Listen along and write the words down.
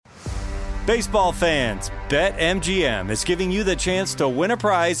Baseball fans, BetMGM is giving you the chance to win a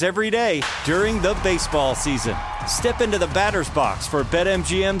prize every day during the baseball season. Step into the batter's box for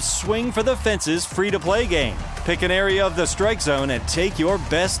BetMGM's Swing for the Fences free-to-play game. Pick an area of the strike zone and take your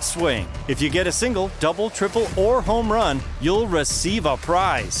best swing. If you get a single, double, triple, or home run, you'll receive a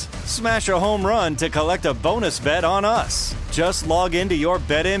prize. Smash a home run to collect a bonus bet on us. Just log into your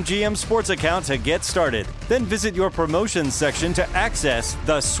BetMGM sports account to get started. Then visit your promotions section to access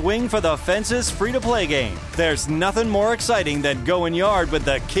the Swing for the Fences free-to-play game. There's nothing more exciting than going yard with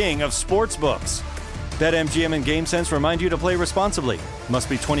the king of sportsbooks. BetMGM and GameSense remind you to play responsibly. Must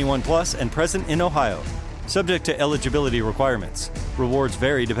be 21 plus and present in Ohio. Subject to eligibility requirements. Rewards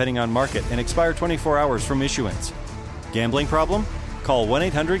vary depending on market and expire 24 hours from issuance. Gambling problem? Call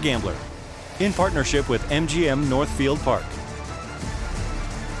 1-800-GAMBLER. In partnership with MGM Northfield Park.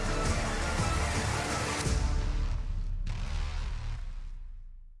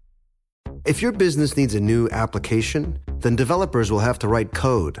 If your business needs a new application, then developers will have to write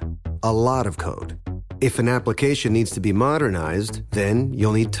code. A lot of code. If an application needs to be modernized, then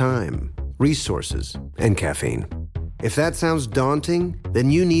you'll need time, resources, and caffeine. If that sounds daunting,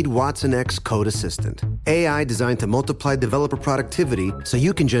 then you need Watson X Code Assistant. AI designed to multiply developer productivity so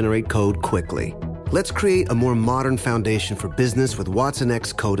you can generate code quickly. Let's create a more modern foundation for business with Watson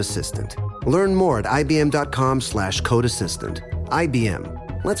X Code Assistant. Learn more at ibm.com/code assistant.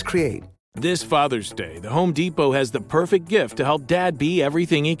 IBM. Let's create. This Father's Day, the Home Depot has the perfect gift to help Dad be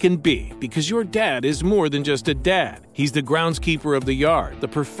everything he can be, because your dad is more than just a dad. He's the groundskeeper of the yard, the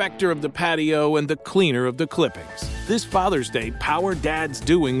perfecter of the patio, and the cleaner of the clippings. This Father's Day, power Dad's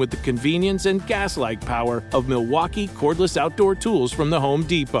doing with the convenience and gas-like power of Milwaukee cordless outdoor tools from the Home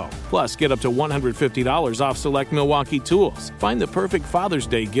Depot. Plus, get up to $150 off select Milwaukee tools. Find the perfect Father's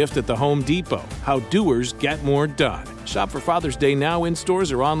Day gift at the Home Depot. How doers get more done. Shop for Father's Day now in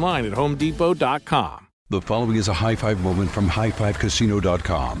stores or online at homedepot.com. The following is a high five moment from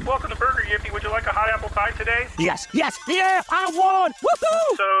highfivecasino.com. Welcome to Burger Yippee. Would you like a hot apple pie today? Yes, yeah, I won!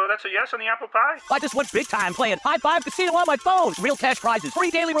 Woohoo! So that's a yes on the apple pie? I just went big time playing High Five Casino on my phone. Real cash prizes,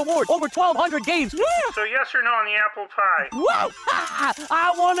 free daily rewards, over 1,200 games. Yeah! So yes or no on the apple pie? Whoa!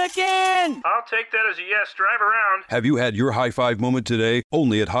 I won again! I'll take that as a yes. Drive around. Have you had your high five moment today?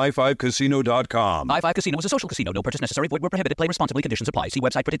 Only at highfivecasino.com. High Five Casino is a social casino. No purchase necessary. Void where prohibited. Play responsibly. Conditions apply. See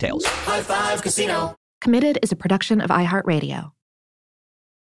website for details. High Five Casino. Committed is a production of iHeartRadio.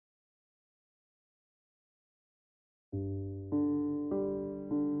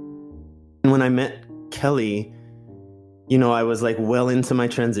 When I met Kelly, you know, I was like well into my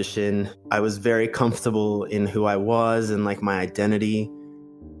transition. I was very comfortable in who I was and like my identity.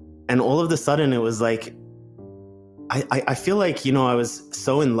 And all of a sudden it was like, I feel like, you know, I was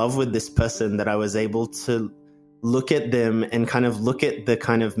so in love with this person that I was able to look at them and kind of look at the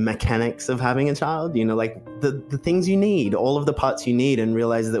kind of mechanics of having a child, you know, like the things you need, all of the parts you need, and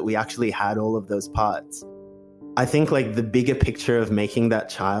realize that we actually had all of those parts. I think like the bigger picture of making that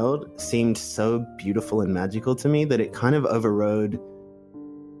child seemed so beautiful and magical to me that it kind of overrode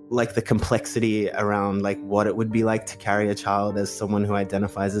like the complexity around like what it would be like to carry a child as someone who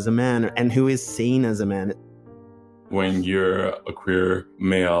identifies as a man and who is seen as a man. When you're a queer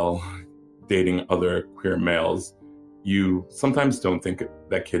male dating other queer males, you sometimes don't think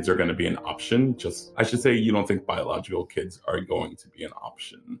that kids are going to be an option. I should say you don't think biological kids are going to be an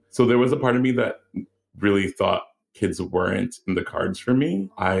option. So there was a part of me that really thought kids weren't in the cards for me.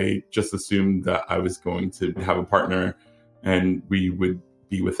 I just assumed that I was going to have a partner and we would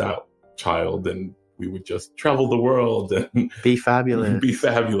be without child and we would just travel the world and be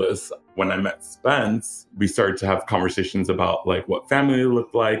fabulous. When I met Spence, we started to have conversations about like what family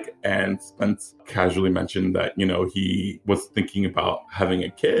looked like. And Spence casually mentioned that, you know, he was thinking about having a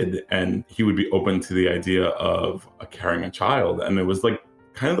kid and he would be open to the idea of carrying a child. And it was like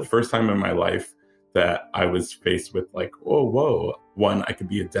kind of the first time in my life that I was faced with like, oh, whoa, one, I could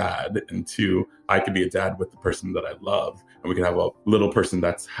be a dad. And two, I could be a dad with the person that I love. And we could have a little person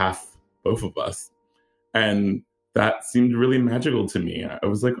that's half both of us. And that seemed really magical to me. I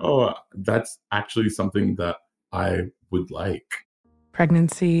was like, oh, that's actually something that I would like.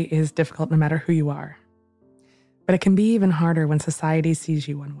 Pregnancy is difficult no matter who you are. But it can be even harder when society sees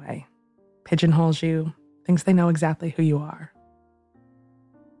you one way, pigeonholes you, thinks they know exactly who you are.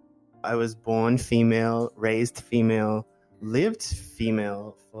 I was born female, raised female, lived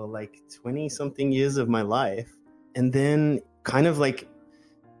female for like 20-something years of my life. And then kind of like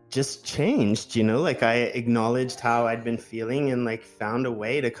just changed, you know, like I acknowledged how I'd been feeling and like found a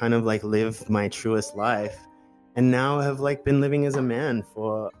way to kind of like live my truest life. and now have like been living as a man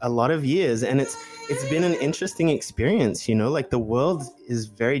for a lot of years. And it's been an interesting experience, you know, like the world is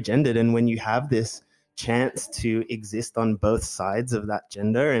very gendered. And when you have this chance to exist on both sides of that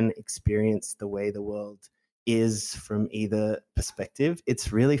gender and experience the way the world is from either perspective,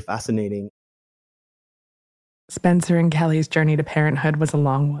 it's really fascinating. Spencer and Kelly's journey to parenthood was a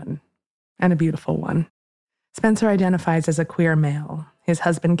long one and a beautiful one. Spencer identifies as a queer male. His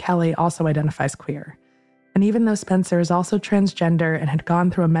husband, Kelly, also identifies queer. And even though Spencer is also transgender and had gone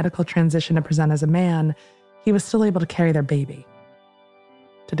through a medical transition to present as a man, he was still able to carry their baby.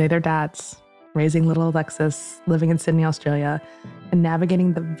 Today, they're dads, raising little Alexis, living in Sydney, Australia, and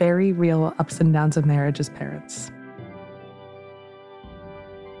navigating the very real ups and downs of marriage as parents.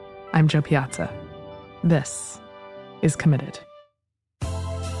 I'm Jo Piazza. This is Committed.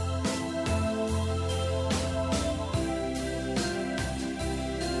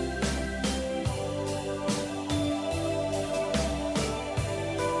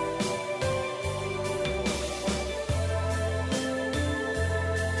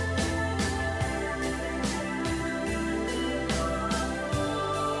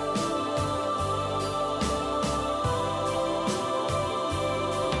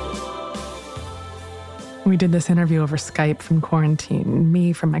 We did this interview over Skype from quarantine,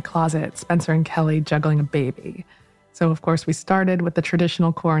 me from my closet, Spencer and Kelly juggling a baby. So, of course, we started with the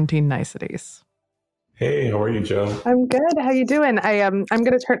traditional quarantine niceties. Hey, how are you, Jo? I'm good. How you doing? I'm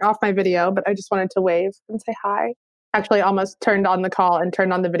going to turn off my video, but I just wanted to wave and say hi. Actually, almost turned on the call and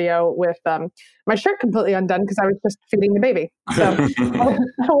turned on the video with my shirt completely undone because I was just feeding the baby. So that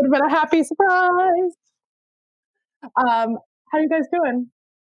would have been a happy surprise. How are you guys doing?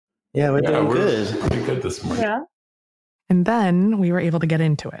 Yeah, we're doing good. Pretty good this morning. Yeah. And then we were able to get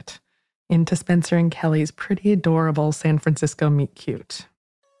into it, into Spencer and Kelly's pretty adorable San Francisco meet cute.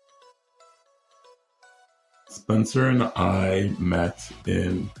 Spencer and I met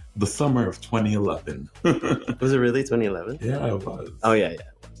in the summer of 2011. Was it really 2011? Yeah, it was. Oh, yeah.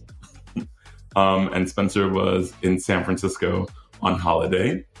 And Spencer was in San Francisco on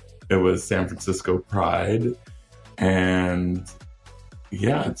holiday. It was San Francisco Pride. And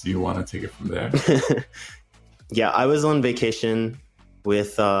yeah, do you want to take it from there? Yeah, I was on vacation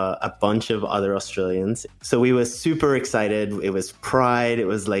with a bunch of other Australians. So we were super excited. It was Pride. It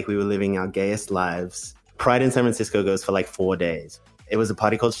was like we were living our gayest lives. Pride in San Francisco goes for like 4 days. It was a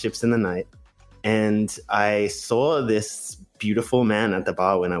party called Ships in the Night. And I saw this beautiful man at the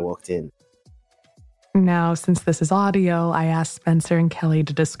bar when I walked in. Now, since this is audio, I asked Spencer and Kelly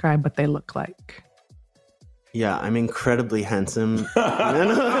to describe what they look like. Yeah, I'm incredibly handsome. No,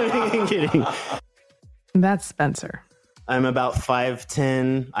 I'm kidding. That's Spencer. I'm about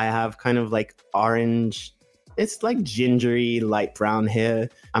 5'10". I have kind of like orange, it's like gingery, light brown hair.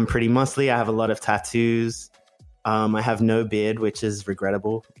 I'm pretty muscly. I have a lot of tattoos. I have no beard, which is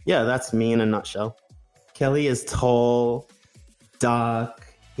regrettable. Yeah, that's me in a nutshell. Kelly is tall,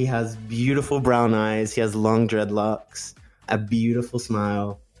 dark. He has beautiful brown eyes. He has long dreadlocks, a beautiful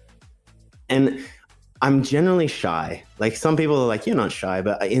smile. And I'm generally shy. Like some people are like, you're not shy,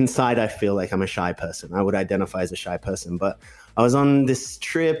 but inside I feel like I'm a shy person. I would identify as a shy person. But I was on this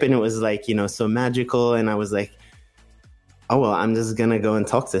trip and it was like, you know, so magical. And I was like, oh, well, I'm just going to go and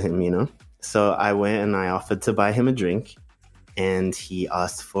talk to him, you know? So I went and I offered to buy him a drink and he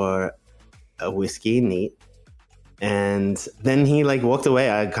asked for a whiskey neat. And then he like walked away.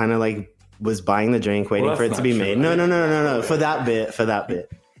 I kind of like was buying the drink, waiting for it to be made. No. For that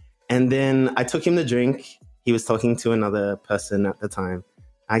bit. And then I took him the drink. He was talking to another person at the time.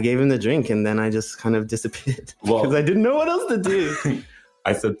 I gave him the drink and then I just kind of disappeared because I didn't know what else to do.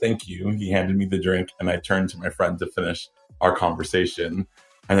 I said, thank you. He handed me the drink and I turned to my friend to finish our conversation.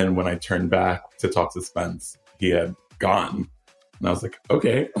 And then when I turned back to talk to Spence, he had gone. And I was like,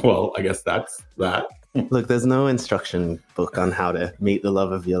 okay, well, I guess that's that. Look, there's no instruction book on how to meet the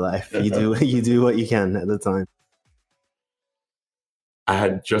love of your life. You do what you can at the time. I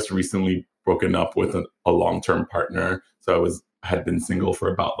had just recently broken up with a long-term partner. So I had been single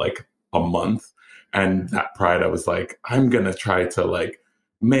for about like a month. And that Pride, I was like, I'm going to try to like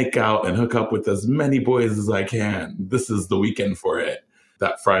make out and hook up with as many boys as I can. This is the weekend for it.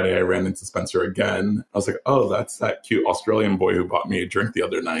 That Friday, I ran into Spencer again. I was like, oh, that's that cute Australian boy who bought me a drink the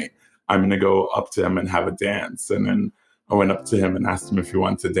other night. I'm going to go up to him and have a dance. And then I went up to him and asked him if he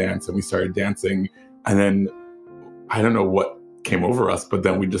wanted to dance. And we started dancing. And then I don't know what came over us, but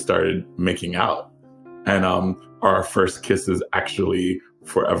then we just started making out. And our first kiss is actually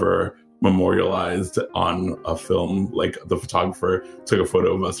forever memorialized on a film. Like the photographer took a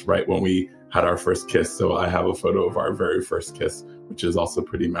photo of us right when we had our first kiss. So I have a photo of our very first kiss, which is also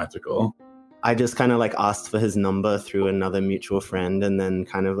pretty magical. I just kind of like asked for his number through another mutual friend, and then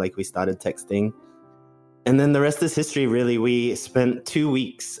kind of like we started texting. And then the rest is history, really. We spent 2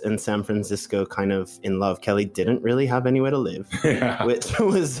 weeks in San Francisco kind of in love. Kelly didn't really have anywhere to live, which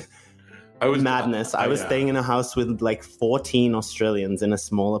was madness. I was staying in a house with like 14 Australians in a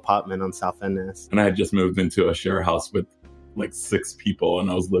small apartment on South Van Ness. And I had just moved into a share house with like 6 people, and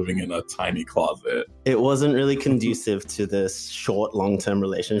I was living in a tiny closet. It wasn't really conducive to this short, long-term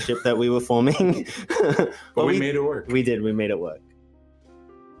relationship that we were forming. but we made it work. We did. We made it work.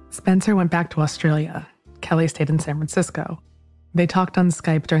 Spencer went back to Australia. Kelly stayed in San Francisco. They talked on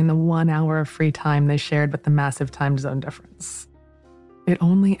Skype during the 1 hour of free time they shared with the massive time zone difference. It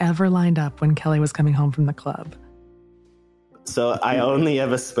only ever lined up when Kelly was coming home from the club. So I only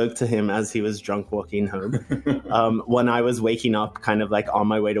ever spoke to him as he was drunk walking home. When I was waking up, kind of like on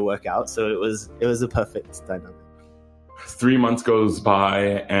my way to work out. So it was a perfect dynamic. 3 months goes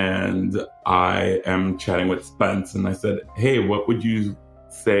by, and I am chatting with Spence, and I said, "Hey, what would you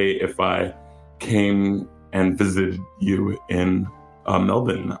say if I came and visited you in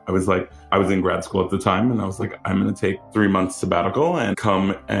Melbourne?" I was in grad school at the time, and I was like, I'm going to take 3 months sabbatical and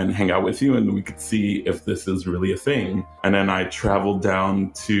come and hang out with you, and we could see if this is really a thing. And then I traveled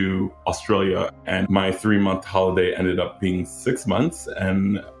down to Australia, and my 3-month holiday ended up being 6 months.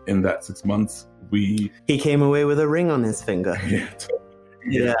 And in that 6 months, he came away with a ring on his finger. Yeah, totally.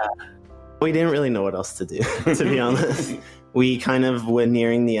 Yeah. We didn't really know what else to do, to be honest. We kind of were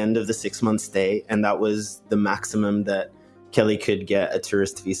nearing the end of the 6-month stay, and that was the maximum that Kelly could get a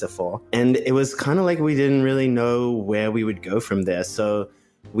tourist visa for. And it was kind of like we didn't really know where we would go from there. So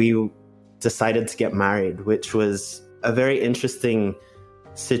we decided to get married, which was a very interesting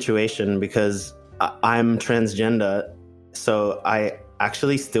situation because I'm transgender. So I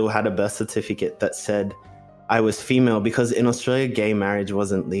actually still had a birth certificate that said I was female, because in Australia, gay marriage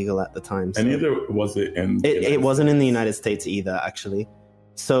wasn't legal at the time. So and neither was it in... It wasn't in the United States either, actually.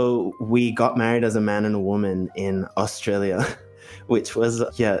 So we got married as a man and a woman in Australia, which was,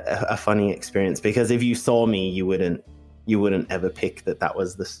 a funny experience. Because if you saw me, you wouldn't ever pick that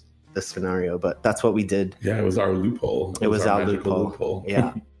was the scenario. But that's what we did. Yeah, it was our loophole. It was our loophole.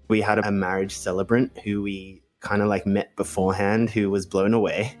 Yeah. We had a marriage celebrant who we kind of like met beforehand, who was blown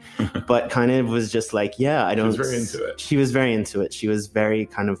away, but kind of was just like, She was very into it. She was very into it.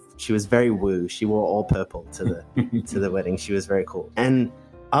 She was very woo. She wore all purple to the wedding. She was very cool. And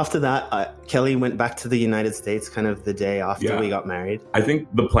after that, Kelly went back to the United States kind of the day after we got married. I think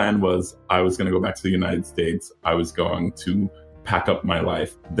the plan was I was going to go back to the United States. I was going to pack up my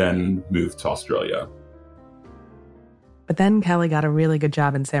life, then move to Australia. But then Kelly got a really good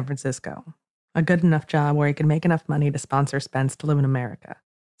job in San Francisco. A good enough job where he could make enough money to sponsor Spence to live in America.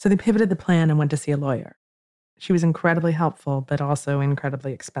 So they pivoted the plan and went to see a lawyer. She was incredibly helpful, but also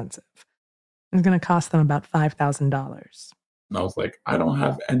incredibly expensive. It was going to cost them about $5,000. And I was like, I don't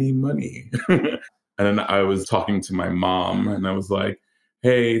have any money. And then I was talking to my mom, and I was like,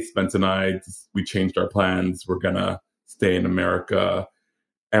 hey, Spence and I, we changed our plans. We're going to stay in America.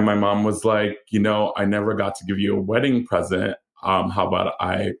 And my mom was like, I never got to give you a wedding present. How about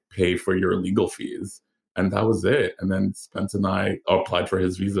I pay for your legal fees? And that was it. And then Spence and I applied for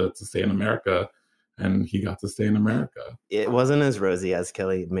his visa to stay in America, and he got to stay in America. It wasn't as rosy as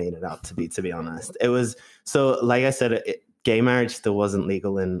Kelly made it out to be honest. It was, so like I said, gay marriage still wasn't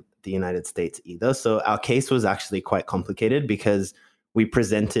legal in the United States either. So our case was actually quite complicated because we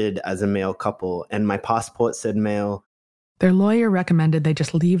presented as a male couple and my passport said male. Their lawyer recommended they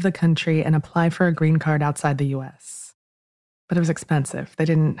just leave the country and apply for a green card outside the US. But it was expensive. They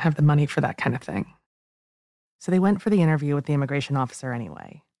didn't have the money for that kind of thing. So they went for the interview with the immigration officer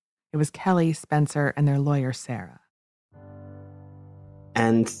anyway. It was Kelly, Spencer, and their lawyer, Sarah.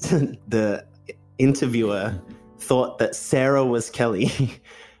 And the interviewer thought that Sarah was Kelly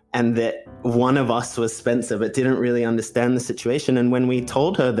and that one of us was Spencer, but didn't really understand the situation. And when we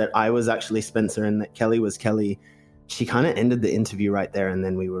told her that I was actually Spencer and that Kelly was Kelly, she kind of ended the interview right there, and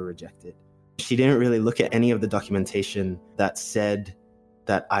then we were rejected. She didn't really look at any of the documentation that said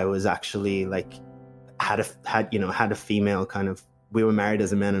that I was actually had a female kind of, we were married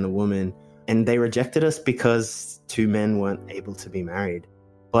as a man and a woman, and they rejected us because 2 men weren't able to be married.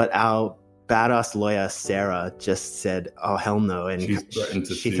 But our badass lawyer, Sarah, just said, oh, hell no. And she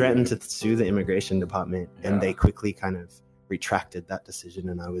threatened to sue the immigration department, and they quickly kind of retracted that decision,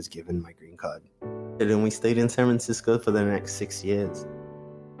 and I was given my green card. And then we stayed in San Francisco for the next 6 years.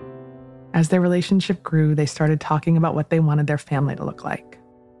 As their relationship grew, they started talking about what they wanted their family to look like.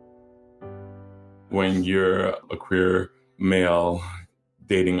 When you're a queer male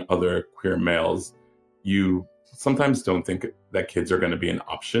dating other queer males, you sometimes don't think that kids are going to be an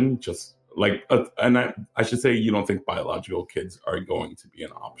option, just And I should say, you don't think biological kids are going to be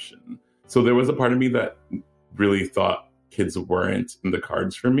an option. So there was a part of me that really thought kids weren't in the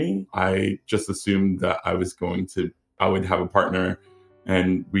cards for me. I just assumed that I would have a partner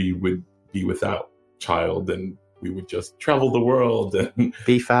and we would be without child and we would just travel the world and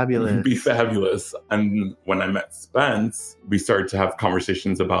be fabulous. And when I met Spence, we started to have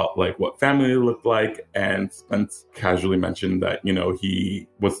conversations about like what family looked like. And Spence casually mentioned that, he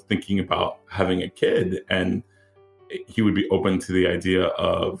was thinking about having a kid and he would be open to the idea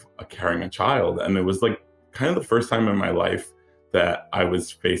of carrying a child. And it was like kind of the first time in my life that I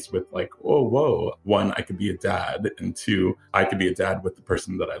was faced with like, oh, whoa, one, I could be a dad. And two, I could be a dad with the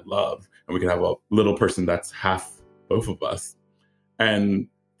person that I love. And we could have a little person that's half both of us. And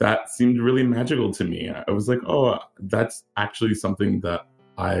that seemed really magical to me. I was like, oh, that's actually something that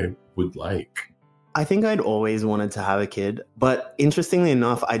I would like. I think I'd always wanted to have a kid. But interestingly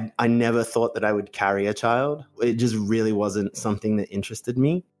enough, I never thought that I would carry a child. It just really wasn't something that interested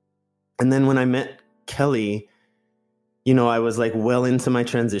me. And then when I met Kelly, I was like well into my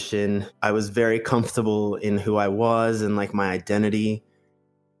transition. I was very comfortable in who I was and like my identity.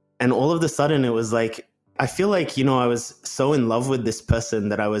 And all of a sudden it was like, I feel like, I was so in love with this person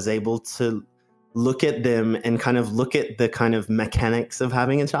that I was able to look at them and kind of look at the kind of mechanics of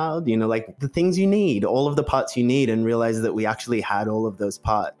having a child, like the things you need, all of the parts you need, and realize that we actually had all of those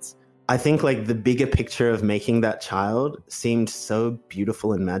parts. I think like the bigger picture of making that child seemed so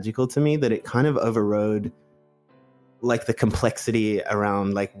beautiful and magical to me that it kind of overrode like the complexity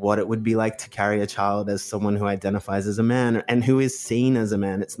around like what it would be like to carry a child as someone who identifies as a man and who is seen as a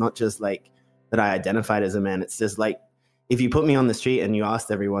man. It's not just like that I identified as a man. It's just like, if you put me on the street and you asked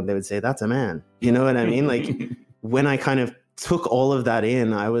everyone, they would say, that's a man. You know what I mean? Like when I kind of took all of that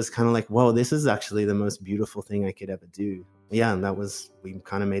in, I was kind of like, whoa, this is actually the most beautiful thing I could ever do. Yeah. And we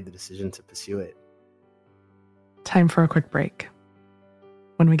kind of made the decision to pursue it. Time for a quick break.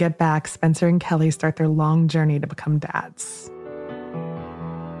 When we get back, Spencer and Kelly start their long journey to become dads.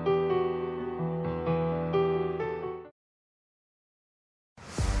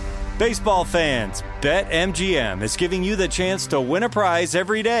 Baseball fans, BetMGM is giving you the chance to win a prize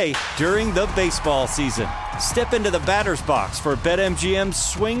every day during the baseball season. Step into the batter's box for BetMGM's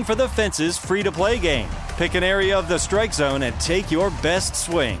Swing for the Fences free-to-play game. Pick an area of the strike zone and take your best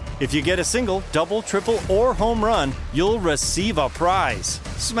swing. If you get a single, double, triple, or home run, you'll receive a prize.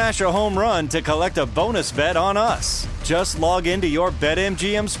 Smash a home run to collect a bonus bet on us. Just log into your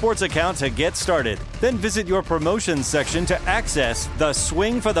BetMGM sports account to get started. Then visit your promotions section to access the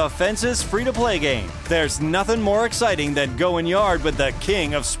Swing for the Fences free-to-play game. There's nothing more exciting than going yard with the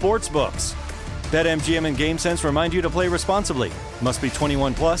king of sportsbooks. BetMGM and GameSense remind you to play responsibly. Must be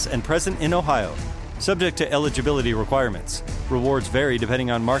 21 plus and present in Ohio. Subject to eligibility requirements. Rewards vary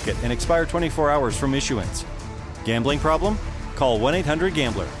depending on market and expire 24 hours from issuance. Gambling problem? Call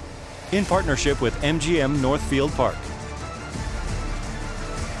 1-800-GAMBLER. In partnership with MGM Northfield Park.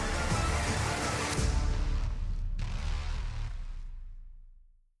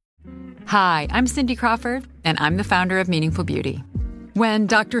 Hi, I'm Cindy Crawford, and I'm the founder of Meaningful Beauty. When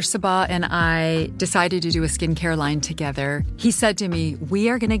Dr. Sabah and I decided to do a skincare line together, he said to me, we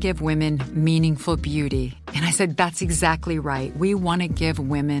are going to give women meaningful beauty. And I said, that's exactly right. We want to give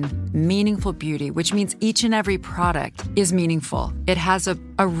women meaningful beauty, which means each and every product is meaningful. It has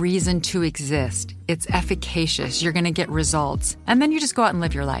a reason to exist. It's efficacious. You're going to get results. And then you just go out and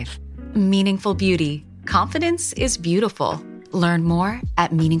live your life. Meaningful Beauty. Confidence is beautiful. Learn more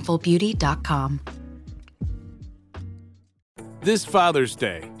at meaningfulbeauty.com. This Father's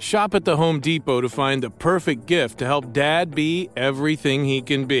Day, shop at the Home Depot to find the perfect gift to help Dad be everything he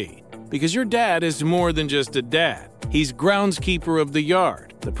can be. Because your dad is more than just a dad. He's groundskeeper of the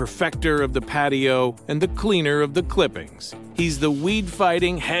yard, the perfecter of the patio, and the cleaner of the clippings. He's the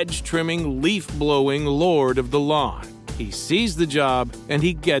weed-fighting, hedge-trimming, leaf-blowing lord of the lawn. He sees the job, and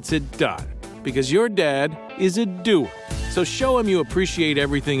he gets it done. Because your dad is a doer. So show him you appreciate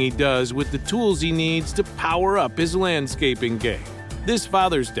everything he does with the tools he needs to power up his landscaping game. This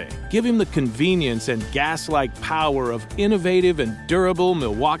Father's Day, give him the convenience and gas-like power of innovative and durable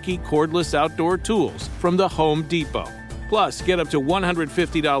Milwaukee cordless outdoor tools from the Home Depot. Plus, get up to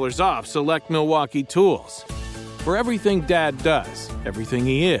 $150 off select Milwaukee tools. For everything Dad does, everything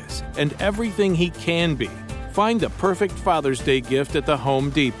he is, and everything he can be, find the perfect Father's Day gift at the Home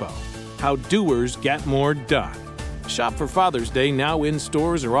Depot. How doers get more done. Shop for Father's Day now in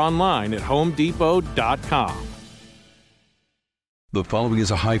stores or online at homedepot.com. The following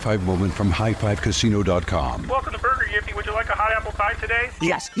is a high five moment from highfivecasino.com. Welcome to Burger Yippee. Would you like a a hot apple pie today?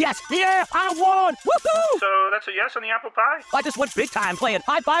 Yes, yeah, I won! Woohoo! So that's a yes on the apple pie? I just went big time playing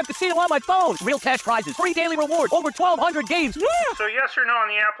High Five Casino on my phone. Real cash prizes, free daily rewards, over 1,200 games. Yeah! So yes or no on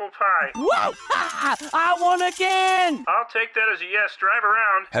the apple pie? Whoa! I won again! I'll take that as a yes. Drive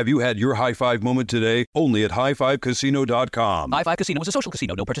around. Have you had your high five moment today? Only at highfivecasino.com. High Five Casino is a social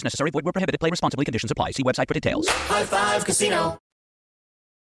casino. No purchase necessary. Void where prohibited. Play responsibly. Conditions apply. See website for details. High Five Casino.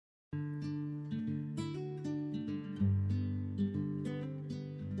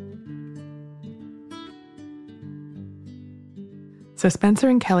 So Spencer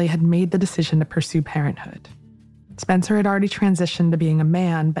and Kelly had made the decision to pursue parenthood. Spencer had already transitioned to being a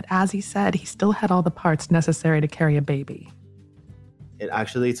man, but as he said, he still had all the parts necessary to carry a baby. It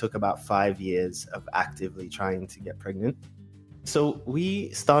actually took about 5 years of actively trying to get pregnant. So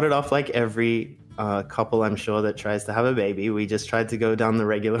we started off like every couple, I'm sure, that tries to have a baby. We just tried to go down the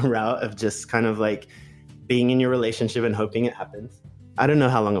regular route of just kind of like being in your relationship and hoping it happens. I don't know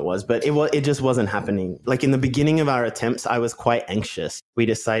how long it was, but it just wasn't happening. Like in the beginning of our attempts, I was quite anxious. We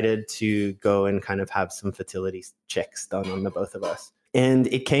decided to go and kind of have some fertility checks done on the both of us. And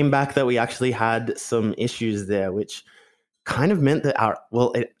it came back that we actually had some issues there, which kind of meant that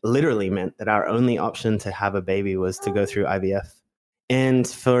it literally meant that our only option to have a baby was to go through IVF. And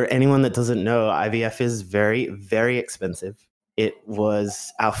for anyone that doesn't know, IVF is very, very expensive. It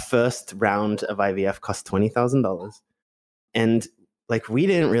was our first round of IVF cost $20,000. And like, we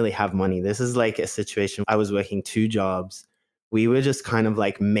didn't really have money. This is like a situation. I was working 2 jobs. We were just kind of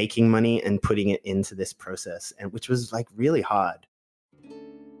like making money and putting it into this process, and which was like really hard.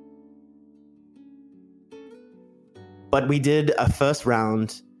 But we did a first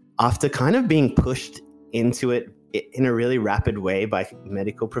round after kind of being pushed into it in a really rapid way by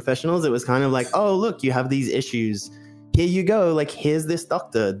medical professionals. It was kind of like, oh, look, you have these issues. Here you go. Like, here's this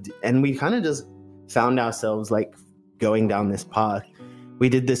doctor. And we kind of just found ourselves like going down this path. We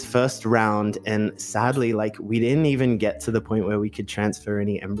did this first round, and sadly, like, we didn't even get to the point where we could transfer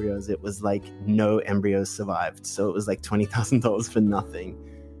any embryos. It was like no embryos survived. So it was like $20,000 for nothing,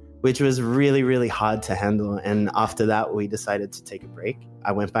 which was really, really hard to handle. And after that, we decided to take a break.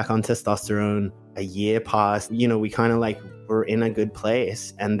 I went back on testosterone. A year passed. We kind of like were in a good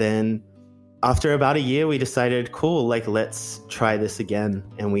place. And then after about a year, we decided, cool, like, let's try this again.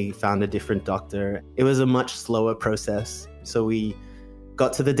 And we found a different doctor. It was a much slower process. So we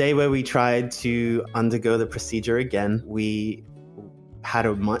got to the day where we tried to undergo the procedure again. We had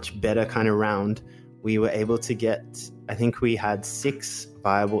a much better kind of round. We were able to get, I think we had 6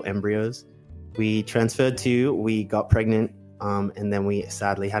 viable embryos. We transferred 2, we got pregnant, and then we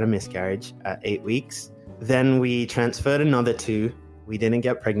sadly had a miscarriage at 8 weeks. Then we transferred another 2. We didn't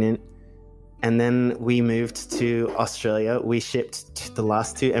get pregnant. And then we moved to Australia. We shipped the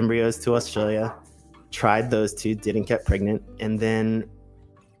last 2 embryos to Australia, tried those 2, didn't get pregnant. And then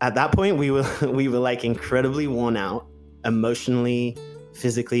at that point, we were like incredibly worn out, emotionally,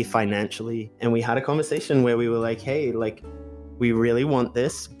 physically, financially. And we had a conversation where we were like, hey, like, we really want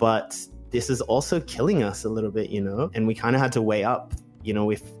this, but this is also killing us a little bit, And we kind of had to weigh up,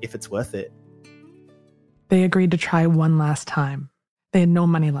 if it's worth it. They agreed to try one last time. They had no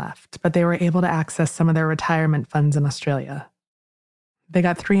money left, but they were able to access some of their retirement funds in Australia. They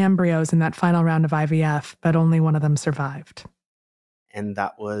got 3 embryos in that final round of IVF, but only one of them survived. And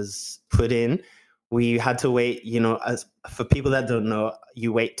that was put in. We had to wait, as for people that don't know,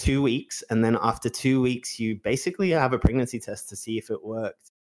 you wait 2 weeks. And then after 2 weeks, you basically have a pregnancy test to see if it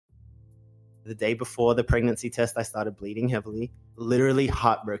worked. The day before the pregnancy test, I started bleeding heavily, literally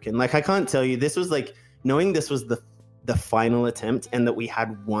heartbroken. Like, I can't tell you, this was like, knowing this was the final attempt and that we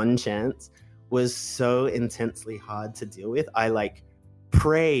had one chance was so intensely hard to deal with. I like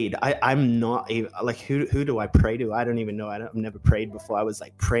prayed. I'm not even, like, who do I pray to? I don't even know. I've never prayed before. I was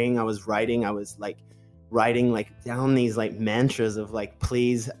like praying. I was writing like down these like mantras of like,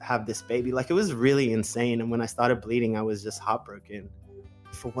 please have this baby. Like, it was really insane. And when I started bleeding, I was just heartbroken.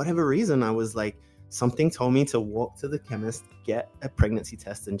 For whatever reason, I was like, something told me to walk to the chemist, get a pregnancy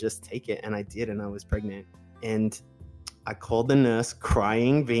test and just take it. And I did, and I was pregnant. And I called the nurse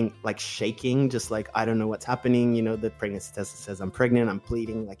crying, being like shaking, just like, I don't know what's happening. The pregnancy test says I'm pregnant. I'm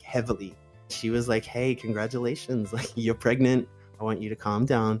bleeding like heavily. She was like, hey, congratulations. Like, you're pregnant. I want you to calm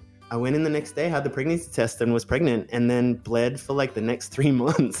down. I went in the next day, had the pregnancy test and was pregnant, and then bled for like the next 3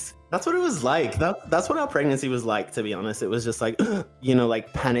 months. That's what it was like. That's what our pregnancy was like, to be honest. It was just like,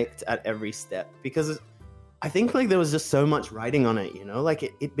 like panicked at every step, because I think like there was just so much riding on it, like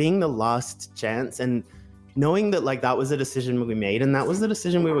it being the last chance, and knowing that like that was a decision we made and that was the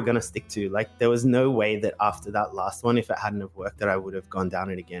decision we were going to stick to. Like, there was no way that after that last one, if it hadn't have worked, that I would have gone down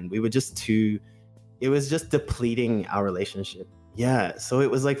it again. We were just too It was just depleting our relationship. Yeah, so it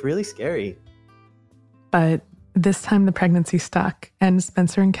was like really scary. But this time the pregnancy stuck, and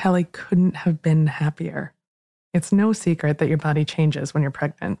Spencer and Kelly couldn't have been happier. It's no secret that your body changes when you're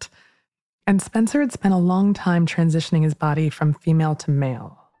pregnant. And Spencer had spent a long time transitioning his body from female to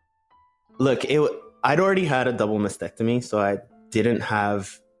male. Look, I'd already had a double mastectomy, so I didn't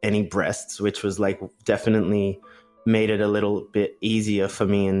have any breasts, which was like definitely made it a little bit easier for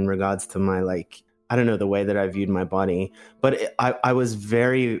me in regards to my like, I don't know, the way that I viewed my body. But I was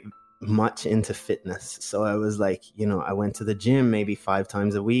very much into fitness. So I was like, you know, I went to the gym maybe 5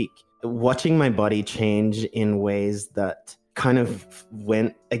 times a week. Watching my body change in ways that kind of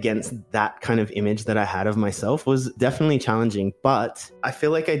went against that kind of image that I had of myself was definitely challenging. But I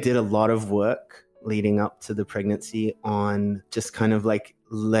feel like I did a lot of work leading up to the pregnancy on just kind of like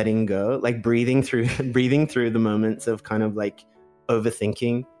letting go, like breathing through the moments of kind of like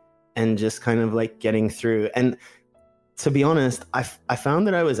overthinking and just kind of like getting through. And to be honest, I found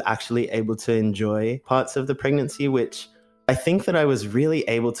that I was actually able to enjoy parts of the pregnancy, which I think that I was really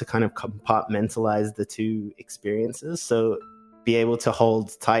able to kind of compartmentalize the two experiences. So be able to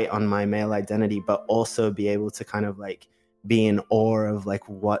hold tight on my male identity, but also be able to kind of like be in awe of like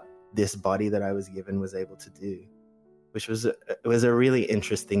what this body that I was given was able to do, which was a really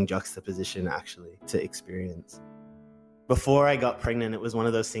interesting juxtaposition actually to experience. Before I got pregnant, it was one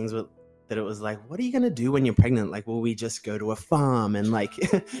of those things that it was like, what are you going to do when you're pregnant? Like, will we just go to a farm and like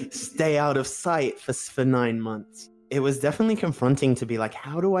stay out of sight for 9 months? It was definitely confronting to be like,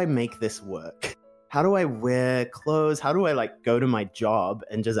 how do I make this work? How do I wear clothes? How do I like go to my job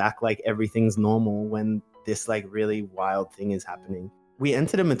and just act like everything's normal when this like really wild thing is happening? We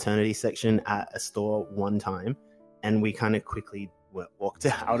entered a maternity section at a store one time and we kind of quickly walked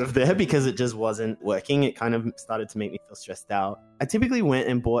out of there because it just wasn't working. It kind of started to make me feel stressed out. I typically went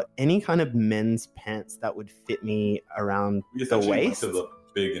and bought any kind of men's pants that would fit me around the waist. Went to the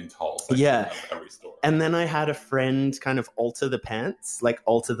big and tall section of every store. And then I had a friend kind of alter the pants, like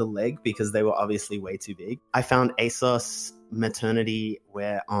alter the leg because they were obviously way too big. I found ASOS maternity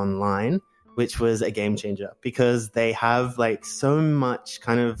wear online, which was a game changer because they have like so much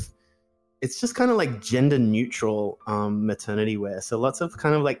kind of, it's just kind of like gender neutral maternity wear. So lots of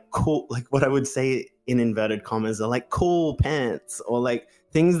kind of like cool, like what I would say in inverted commas are like cool pants or like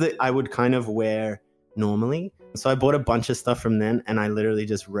things that I would kind of wear normally. So I bought a bunch of stuff from them and I literally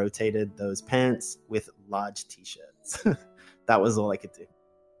just rotated those pants with large t-shirts. That was all I could do.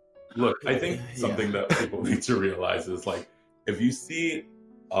 Look, I think something that people need to realize is like, if you see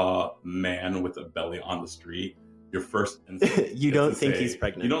a man with a belly on the street, your first instinct you don't think he's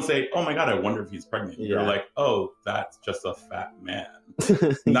pregnant. You don't say, oh my God, I wonder if he's pregnant. Yeah. You're like, oh, that's just a fat man.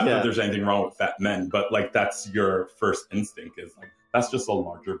 Not that there's anything wrong with fat men, but like that's your first instinct is like, that's just a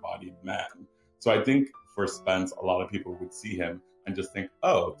larger bodied man. So I think for Spence, a lot of people would see him and just think,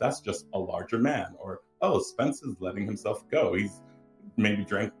 oh, that's just a larger man. Or, oh, Spence is letting himself go. He's maybe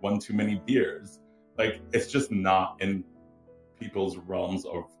drank one too many beers. Like, it's just not in people's realms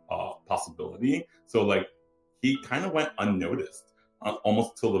of possibility. So, like, he kind of went unnoticed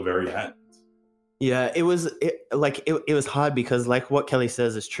almost till the very end. Yeah, it was hard because, like, what Kelly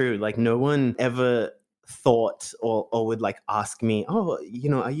says is true. Like, no one ever thought or would like ask me, oh, you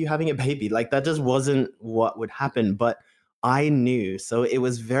know, are you having a baby? Like that just wasn't what would happen, but I knew. So it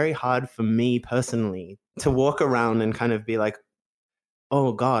was very hard for me personally to walk around and kind of be like,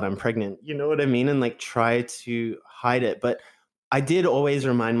 oh God, I'm pregnant. You know what I mean? And like try to hide it. But I did always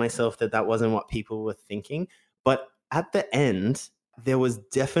remind myself that that wasn't what people were thinking. But at the end, there was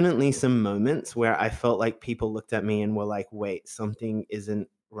definitely some moments where I felt like people looked at me and were like, wait, something isn't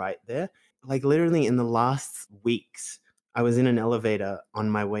right there. Like literally in the last weeks, I was in an elevator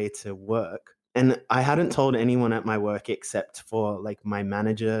on my way to work and I hadn't told anyone at my work except for like my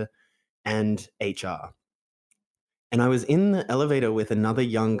manager and HR. And I was in the elevator with another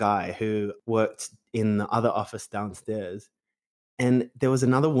young guy who worked in the other office downstairs. And there was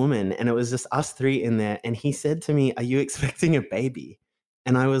another woman and it was just us three in there. And he said to me, are you expecting a baby?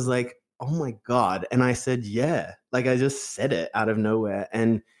 And I was like, oh my God. And I said, yeah. Like I just said it out of nowhere.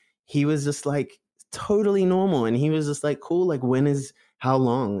 And he was just like totally normal. And he was just like, cool, like how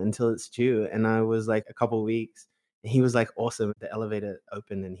long until it's due? And I was like, a couple of weeks. And he was like, awesome. The elevator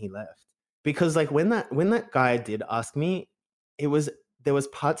opened and he left. Because like when that guy did ask me, there was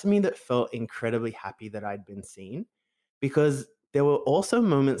parts of me that felt incredibly happy that I'd been seen, because there were also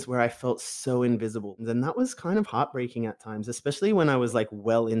moments where I felt so invisible. And that was kind of heartbreaking at times, especially when I was like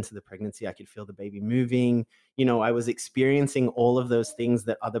well into the pregnancy. I could feel the baby moving. You know, I was experiencing all of those things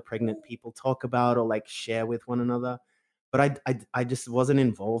that other pregnant people talk about or like share with one another. But I just wasn't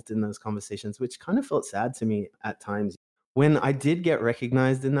involved in those conversations, which kind of felt sad to me at times. When I did get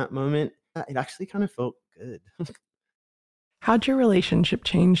recognized in that moment, it actually kind of felt good. How'd your relationship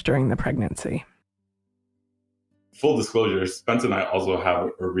change during the pregnancy? Full disclosure, Spence and I also have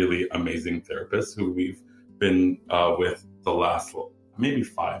a really amazing therapist who we've been with the last maybe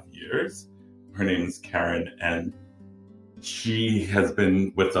 5 years. Her name is Karen, and she has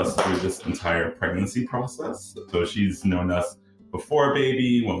been with us through this entire pregnancy process. So she's known us before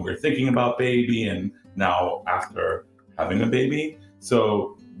baby, when we were thinking about baby, and now after having a baby.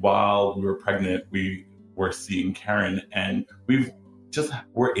 So while we were pregnant, we were seeing Karen, and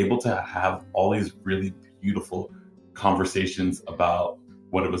we're able to have all these really beautiful conversations about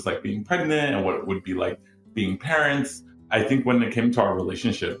what it was like being pregnant and what it would be like being parents. I think when it came to our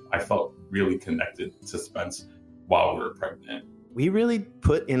relationship, I felt really connected to Spence while we were pregnant. We really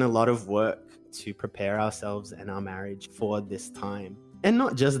put in a lot of work to prepare ourselves and our marriage for this time. And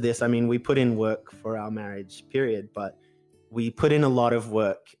not just this, I mean, we put in work for our marriage period, but we put in a lot of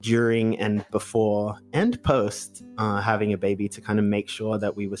work during and before and post having a baby to kind of make sure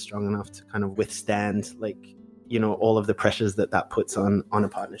that we were strong enough to kind of withstand, like, you know, all of the pressures that puts on a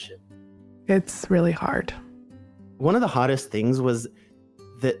partnership. It's really hard. One of the hardest things was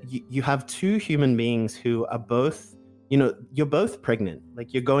that you have two human beings who are both, you know, you're both pregnant.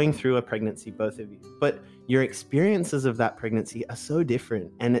 Like, you're going through a pregnancy, both of you. But your experiences of that pregnancy are so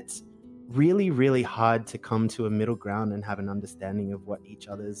different. And it's really, really hard to come to a middle ground and have an understanding of what each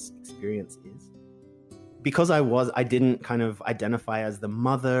other's experience is. Because I didn't kind of identify as the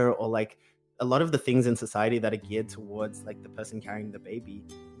mother, or like a lot of the things in society that are geared towards like the person carrying the baby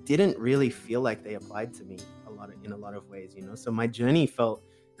didn't really feel like they applied to me in a lot of ways, you know? So my journey felt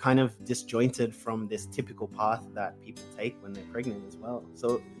kind of disjointed from this typical path that people take when they're pregnant as well.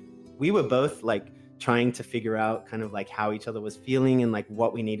 So we were both like trying to figure out kind of like how each other was feeling and like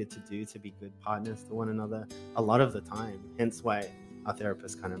what we needed to do to be good partners to one another a lot of the time. Hence why our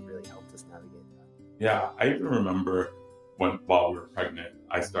therapist kind of really helped us navigate that. Yeah, I even remember while we were pregnant,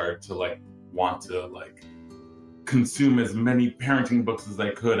 I started to like want to like consume as many parenting books as I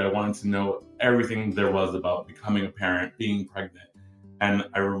could. I wanted to know everything there was about becoming a parent, being pregnant. And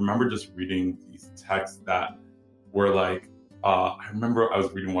I remember just reading these texts that were like, I remember I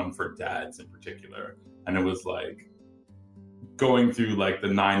was reading one for dads in particular, and it was like going through like the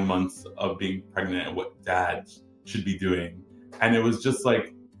 9 months of being pregnant and what dads should be doing. And it was just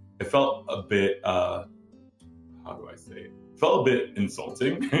like, it felt a bit, how do I say it? It felt a bit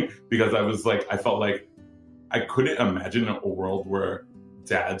insulting because I felt like I couldn't imagine a world where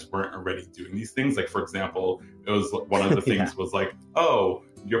dads weren't already doing these things. Like, for example, it was one of the things was like, oh,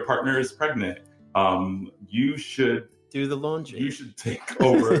 your partner is pregnant. You should do the laundry. You should take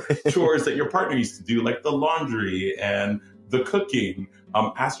over chores that your partner used to do, like the laundry and the cooking.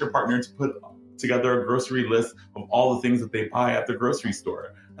 Ask your partner to put together a grocery list of all the things that they buy at the grocery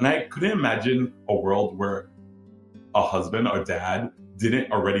store. And I couldn't imagine a world where a husband or dad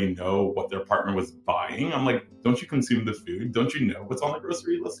didn't already know what their partner was buying. I'm like, don't you consume the food? Don't you know what's on the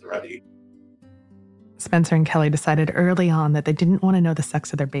grocery list already? Spencer and Kelly decided early on that they didn't want to know the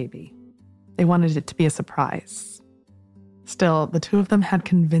sex of their baby. They wanted it to be a surprise. Still, the two of them had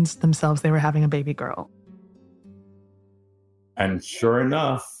convinced themselves they were having a baby girl. And sure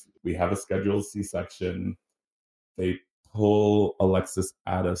enough, we have a scheduled C-section. They pull Alexis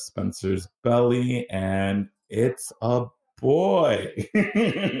out of Spencer's belly, and it's a boy.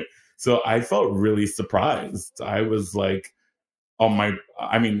 So I felt really surprised. I was like, my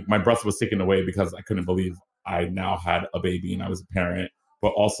breath was taken away because I couldn't believe I now had a baby and I was a parent, but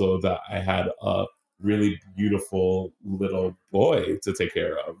also that I had a really beautiful little boy to take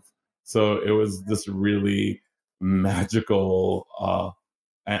care of. So it was this really magical,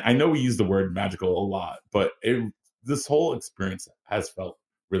 and I know we use the word magical a lot, but this whole experience has felt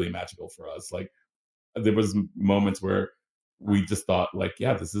really magical for us. Like, there was moments where we just thought like,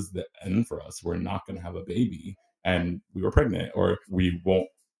 yeah, this is the end for us. We're not going to have a baby. And we were pregnant, or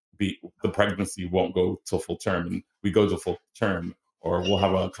the pregnancy won't go till full term, and we go to full term, or we'll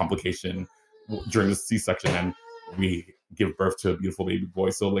have a complication during the C-section and we give birth to a beautiful baby boy.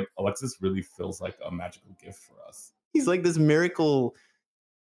 So like, Alexis really feels like a magical gift for us. He's like this miracle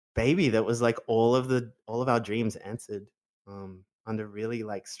baby that was like all of our dreams answered under really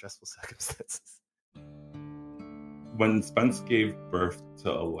like stressful circumstances. When Spence gave birth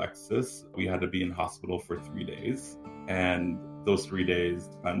to Alexis, we had to be in hospital for 3 days. And those 3 days,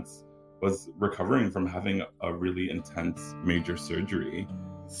 Spence was recovering from having a really intense major surgery.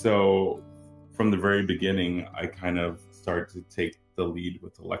 So from the very beginning, I kind of started to take the lead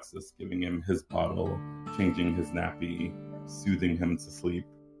with Alexis, giving him his bottle, changing his nappy, soothing him to sleep.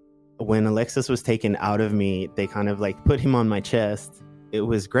 When Alexis was taken out of me, they kind of like put him on my chest. It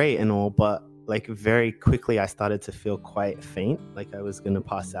was great and all, but like very quickly I started to feel quite faint, like I was going to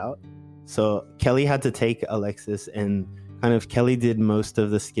pass out. So Kelly had to take Alexis, and kind of Kelly did most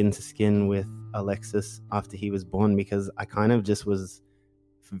of the skin to skin with Alexis after he was born, because I kind of just was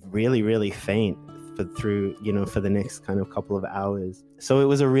really, really faint for the next kind of couple of hours. So it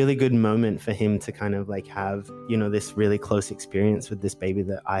was a really good moment for him to kind of like have, this really close experience with this baby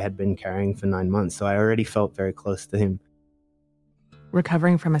that I had been carrying for 9 months. So I already felt very close to him.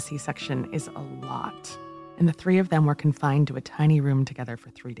 Recovering from a C-section is a lot, and the three of them were confined to a tiny room together for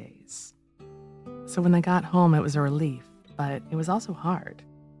 3 days. So when they got home, it was a relief, but it was also hard.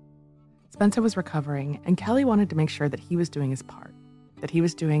 Spencer was recovering, and Kelly wanted to make sure that he was doing his part, that he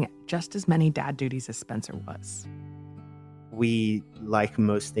was doing just as many dad duties as Spencer was. We, like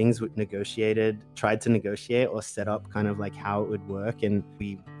most things, tried to negotiate or set up kind of like how it would work. And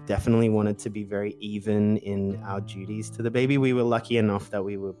we definitely wanted to be very even in our duties to the baby. We were lucky enough that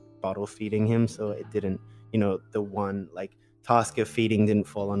we were bottle feeding him, so it didn't, the one like task of feeding didn't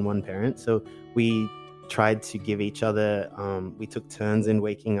fall on one parent. So we tried to give each other, we took turns in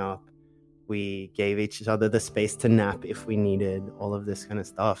waking up. We gave each other the space to nap if we needed, all of this kind of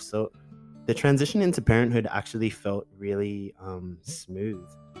stuff. So the transition into parenthood actually felt really smooth.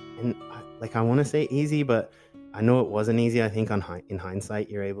 And I want to say easy, but I know it wasn't easy. I think in hindsight,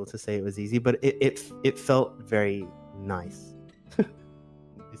 you're able to say it was easy, but it felt very nice.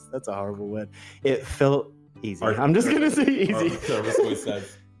 That's a horrible word. It felt easy. I'm just going to say easy.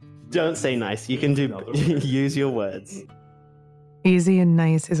 Don't say nice. You can use your words. Easy and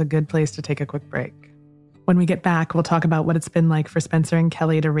nice is a good place to take a quick break. When we get back, we'll talk about what it's been like for Spencer and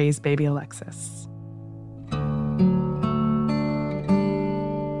Kelly to raise baby Alexis.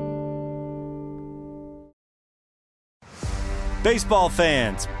 Baseball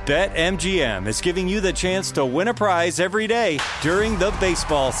fans, BetMGM is giving you the chance to win a prize every day during the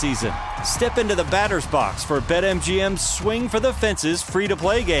baseball season. Step into the batter's box for BetMGM's Swing for the Fences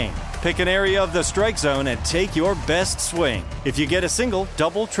free-to-play game. Pick an area of the strike zone and take your best swing. If you get a single,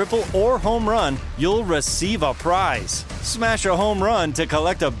 double, triple, or home run, you'll receive a prize. Smash a home run to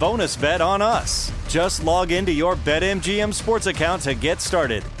collect a bonus bet on us. Just log into your BetMGM sports account to get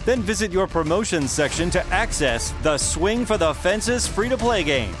started. Then visit your promotions section to access the Swing for the Fences free-to-play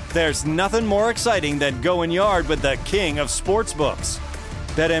game. There's nothing more exciting than going yard with the king of sportsbooks.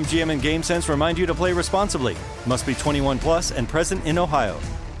 BetMGM and GameSense remind you to play responsibly. Must be 21 plus and present in Ohio.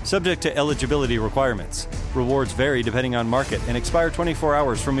 Subject to eligibility requirements. Rewards vary depending on market and expire 24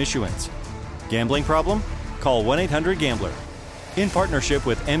 hours from issuance. Gambling problem? Call 1-800-GAMBLER. In partnership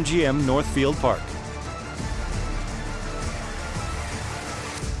with MGM Northfield Park.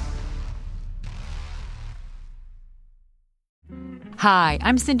 Hi,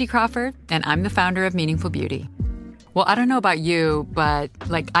 I'm Cindy Crawford, and I'm the founder of Meaningful Beauty. Well, I don't know about you, but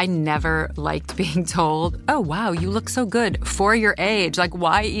I never liked being told, oh, wow, you look so good for your age.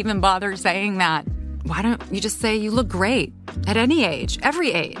 Why even bother saying that? Why don't you just say you look great at any age,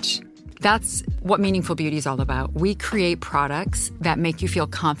 every age? That's what Meaningful Beauty is all about. We create products that make you feel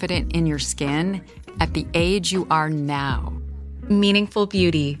confident in your skin at the age you are now. Meaningful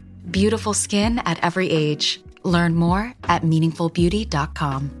Beauty. Beautiful skin at every age. Learn more at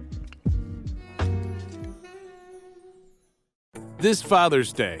meaningfulbeauty.com. This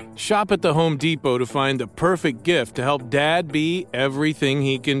Father's Day, shop at the Home Depot to find the perfect gift to help Dad be everything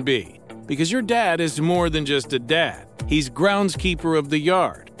he can be. Because your dad is more than just a dad. He's groundskeeper of the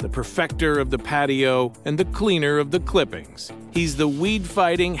yard, the perfecter of the patio, and the cleaner of the clippings. He's the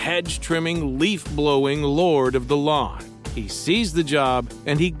weed-fighting, hedge-trimming, leaf-blowing lord of the lawn. He sees the job,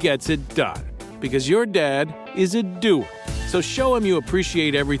 and he gets it done. Because your dad is a doer. So show him you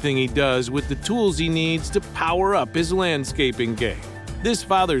appreciate everything he does with the tools he needs to power up his landscaping game. This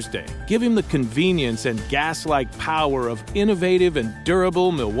Father's Day, give him the convenience and gas-like power of innovative and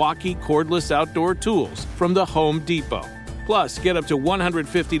durable Milwaukee cordless outdoor tools from the Home Depot. Plus, get up to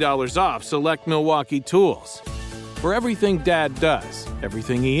 $150 off select Milwaukee tools. For everything Dad does,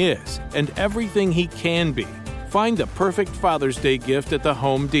 everything he is, and everything he can be, find the perfect Father's Day gift at the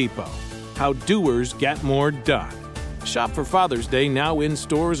Home Depot. How doers get more done. Shop for Father's Day now in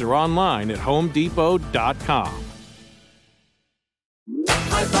stores or online at HomeDepot.com.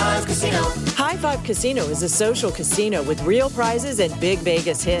 High Five Casino. High Five Casino is a social casino with real prizes and big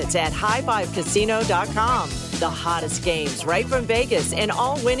Vegas hits at HighFiveCasino.com. the hottest games right from Vegas, and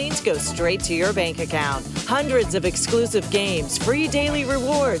all winnings go straight to your bank account. Hundreds of exclusive games, free daily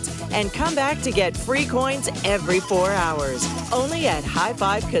rewards, and come back to get free coins every 4 hours. Only at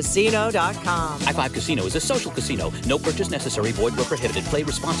highfivecasino.com. High Five Casino is a social casino. No purchase necessary. Void where prohibited. Play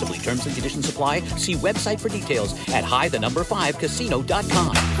responsibly. Terms and conditions apply. See website for details at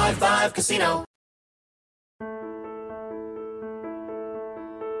high5casino.com. High Five Casino.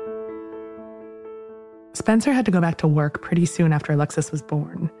 Spencer had to go back to work pretty soon after Alexis was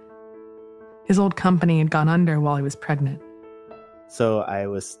born. His old company had gone under while he was pregnant. So I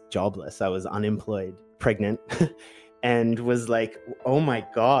was jobless. I was unemployed, pregnant, and was like, oh my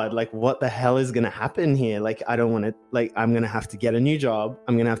God, like what the hell is going to happen here? Like, I don't want to, like, I'm going to have to get a new job.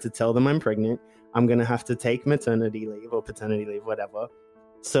 I'm going to have to tell them I'm pregnant. I'm going to have to take maternity leave or paternity leave, whatever.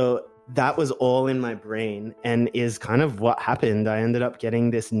 So that was all in my brain and is kind of what happened. I ended up getting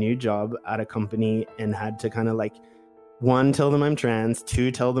this new job at a company and had to kind of like, 1, tell them I'm trans,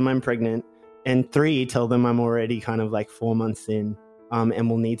 2, tell them I'm pregnant, and 3, tell them I'm already kind of like 4 months in and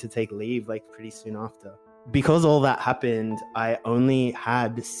will need to take leave like pretty soon after. Because all that happened, I only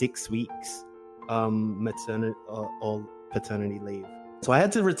had 6 weeks maternity or paternity leave. So I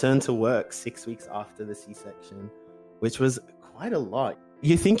had to return to work 6 weeks after the C-section, which was quite a lot.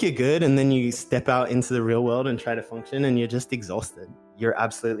 You think you're good, and then you step out into the real world and try to function, and you're just exhausted. You're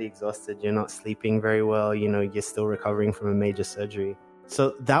absolutely exhausted. You're not sleeping very well. You know, you're still recovering from a major surgery.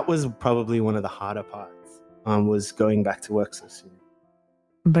 So that was probably one of the harder parts, was going back to work so soon.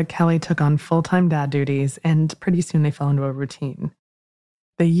 But Kelly took on full-time dad duties, and pretty soon they fell into a routine.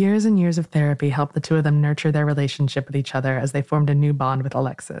 The years and years of therapy helped the two of them nurture their relationship with each other as they formed a new bond with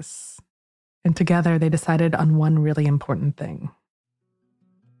Alexis. And together, they decided on one really important thing.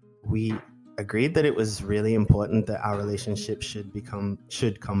 We agreed that it was really important that our relationship should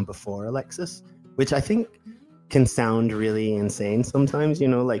come before Alexis, which I think can sound really insane sometimes, you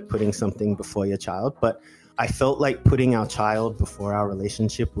know, like putting something before your child. But I felt like putting our child before our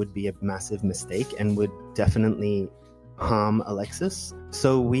relationship would be a massive mistake and would definitely harm Alexis.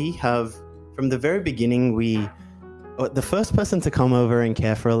 So we have, from the very beginning, the first person to come over and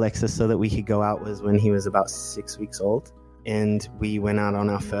care for Alexis so that we could go out was when he was about 6 weeks old. And we went out on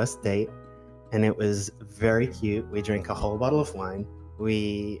our first date, and it was very cute. We drank a whole bottle of wine.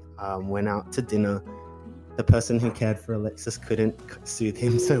 We went out to dinner. The person who cared for Alexis couldn't soothe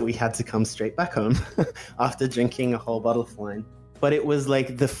him, so we had to come straight back home after drinking a whole bottle of wine. But it was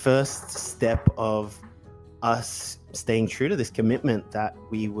like the first step of us staying true to this commitment that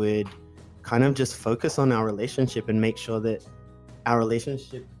we would kind of just focus on our relationship and make sure that our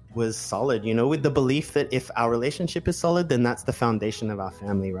relationship was solid, you know, with the belief that if our relationship is solid, then that's the foundation of our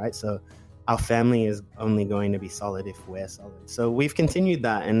family, right? So our family is only going to be solid if we're solid. So we've continued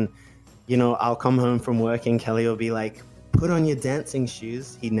that. And, you know, I'll come home from work and Kelly will be like, put on your dancing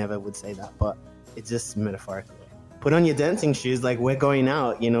shoes. He never would say that, but it's just metaphorically. Put on your dancing shoes, like we're going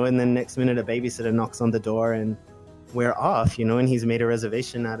out, you know, and then next minute a babysitter knocks on the door and we're off, you know, and he's made a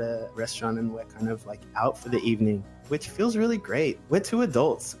reservation at a restaurant and we're kind of like out for the evening, which feels really great. We're 2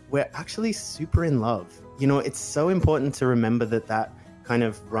 adults. We're actually super in love. You know, it's so important to remember that kind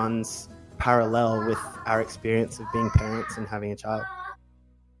of runs parallel with our experience of being parents and having a child.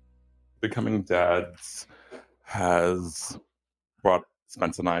 Becoming dads has brought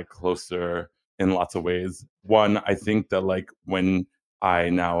Spence and I closer in lots of ways. One, I think that like when I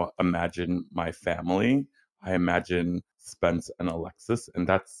now imagine my family, I imagine Spence and Alexis, and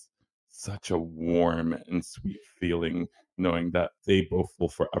that's such a warm and sweet feeling knowing that they both will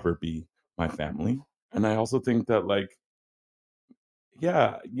forever be my family. And I also think that like,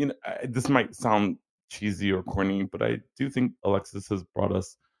 yeah, you know, this might sound cheesy or corny, but I do think Alexis has brought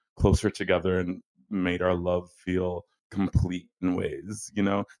us closer together and made our love feel complete in ways, you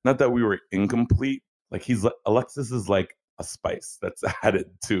know, not that we were incomplete. Like Alexis is like a spice that's added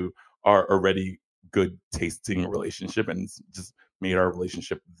to our already good tasting relationship and just made our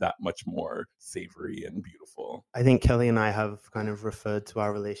relationship that much more savory and beautiful. I think Kelly and I have kind of referred to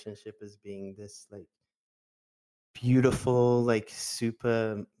our relationship as being this like beautiful, like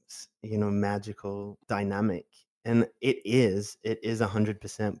super, you know, magical dynamic. And it is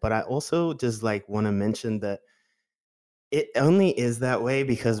 100%. But I also just like want to mention that it only is that way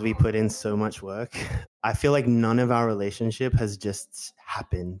because we put in so much work. I feel like none of our relationship has just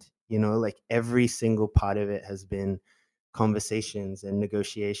happened. You know, like every single part of it has been conversations and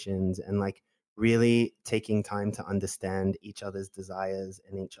negotiations and like really taking time to understand each other's desires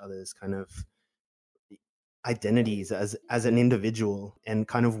and each other's kind of identities as an individual and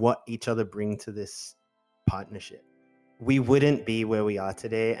kind of what each other bring to this partnership. we wouldn't be where we are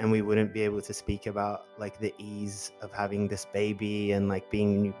today, and we wouldn't be able to speak about like the ease of having this baby and like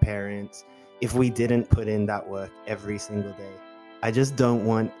being new parents if we didn't put in that work every single day. I just don't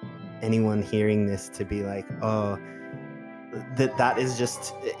want anyone hearing this to be like, oh, that is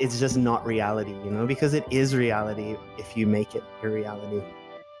just, it's just not reality, you know, because it is reality if you make it a reality.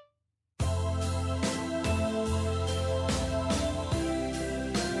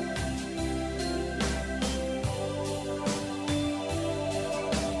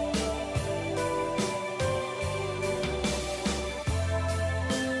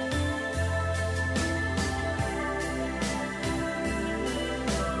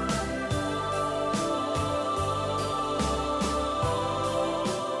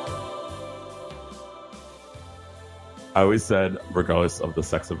 I always said, regardless of the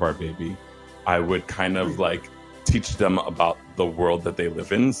sex of our baby, I would kind of like teach them about the world that they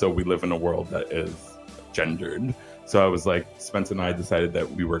live in. So we live in a world that is gendered. So I was like, Spence and I decided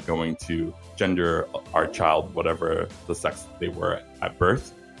that we were going to gender our child, whatever the sex they were at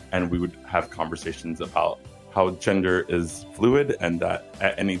birth. And we would have conversations about how gender is fluid, and that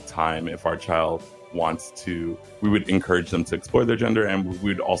at any time, if our child wants to, we would encourage them to explore their gender, and we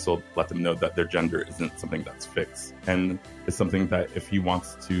would also let them know that their gender isn't something that's fixed, and it's something that if he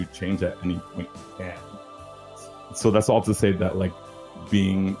wants to change at any point, he can. So that's all to say that like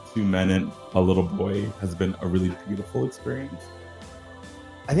being two men and a little boy has been a really beautiful experience.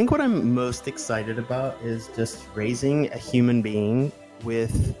 I think what I'm most excited about is just raising a human being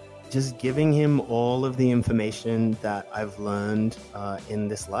with just giving him all of the information that I've learned in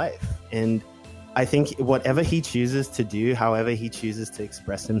this life. And I think whatever he chooses to do, however he chooses to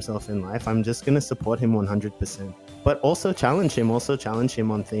express himself in life, I'm just going to support him 100%. But also challenge him on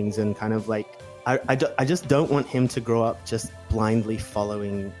things, and kind of like, I just don't want him to grow up just blindly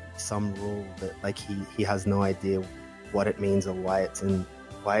following some rule that like he has no idea what it means or why it's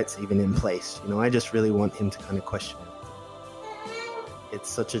even in place. You know, I just really want him to kind of question it. It's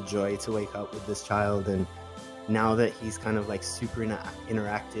such a joy to wake up with this child, and now that he's kind of like super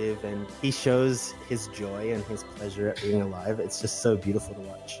interactive and he shows his joy and his pleasure at being alive, it's just so beautiful to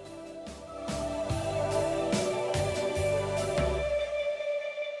watch.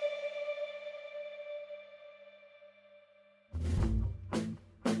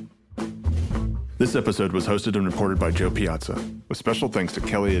 This episode was hosted and reported by Joe Piazza, with special thanks to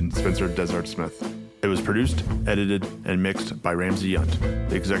Kelly and Spencer Desart-Smith. It was produced, edited, and mixed by Ramsey Yunt.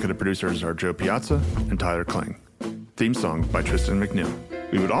 The executive producers are Joe Piazza and Tyler Kling. Theme song by Tristan McNeil.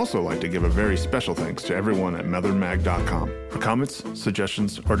 We would also like to give a very special thanks to everyone at mothermag.com. For comments,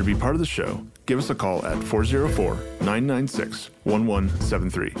 suggestions, or to be part of the show, give us a call at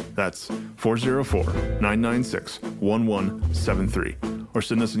 404-996-1173. That's 404-996-1173. Or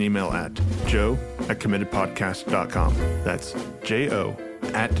send us an email at joe@committedpodcast.com. That's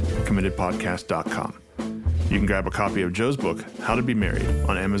jo@committedpodcast.com. You can grab a copy of Joe's book, How to Be Married,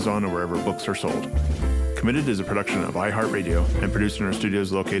 on Amazon or wherever books are sold. Committed is a production of iHeartRadio and produced in our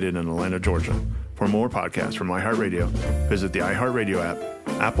studios located in Atlanta, Georgia. For more podcasts from iHeartRadio, visit the iHeartRadio app,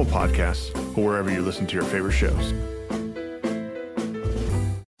 Apple Podcasts, or wherever you listen to your favorite shows.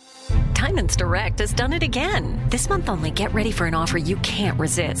 Diamonds Direct has done it again. This month only, get ready for an offer you can't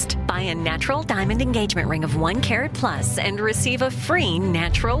resist. Buy a natural diamond engagement ring of 1 carat plus and receive a free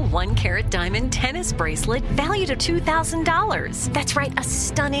natural 1 carat diamond tennis bracelet valued at $2,000. That's right, a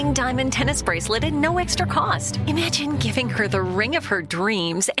stunning diamond tennis bracelet at no extra cost. Imagine giving her the ring of her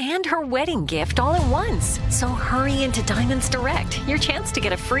dreams and her wedding gift all at once. So hurry into Diamonds Direct. Your chance to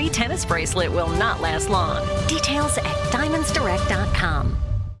get a free tennis bracelet will not last long. Details at diamondsdirect.com.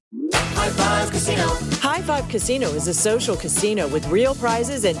 High Five Casino. High Five Casino is a social casino with real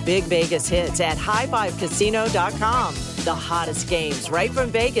prizes and big Vegas hits at highfivecasino.com. The hottest games right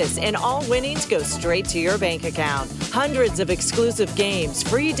from Vegas, and all winnings go straight to your bank account. Hundreds of exclusive games,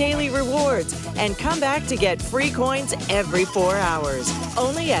 free daily rewards, and come back to get free coins every 4 hours.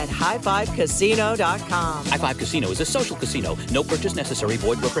 Only at highfivecasino.com. High Five Casino is a social casino. No purchase necessary.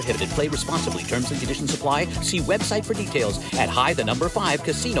 Void where prohibited. Play responsibly. Terms and conditions apply. See website for details at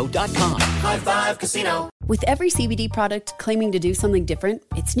high5casino.com. High Five Casino. With every CBD product claiming to do something different,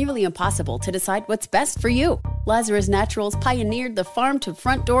 it's nearly impossible to decide what's best for you. Lazarus Naturals pioneered the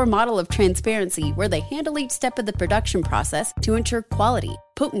farm-to-front-door model of transparency, where they handle each step of the production process to ensure quality,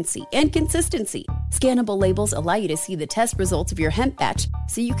 potency, and consistency. Scannable labels allow you to see the test results of your hemp batch,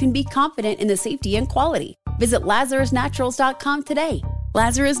 so you can be confident in the safety and quality. Visit LazarusNaturals.com today.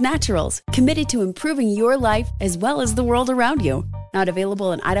 Lazarus Naturals, committed to improving your life as well as the world around you. Not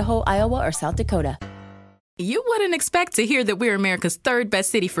available in Idaho, Iowa, or South Dakota. You wouldn't expect to hear that we're America's third best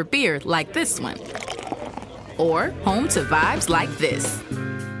city for beer like this one. or home to vibes like this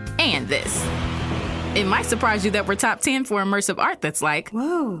and this. It might surprise you that we're top 10 for immersive art that's like,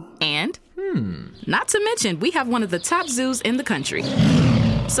 whoa, and not to mention, we have one of the top zoos in the country.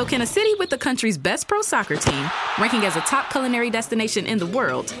 So can a city with the country's best pro soccer team, ranking as a top culinary destination in the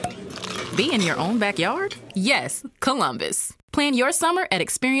world, be in your own backyard? Yes, Columbus. Plan your summer at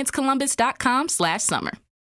experiencecolumbus.com/summer.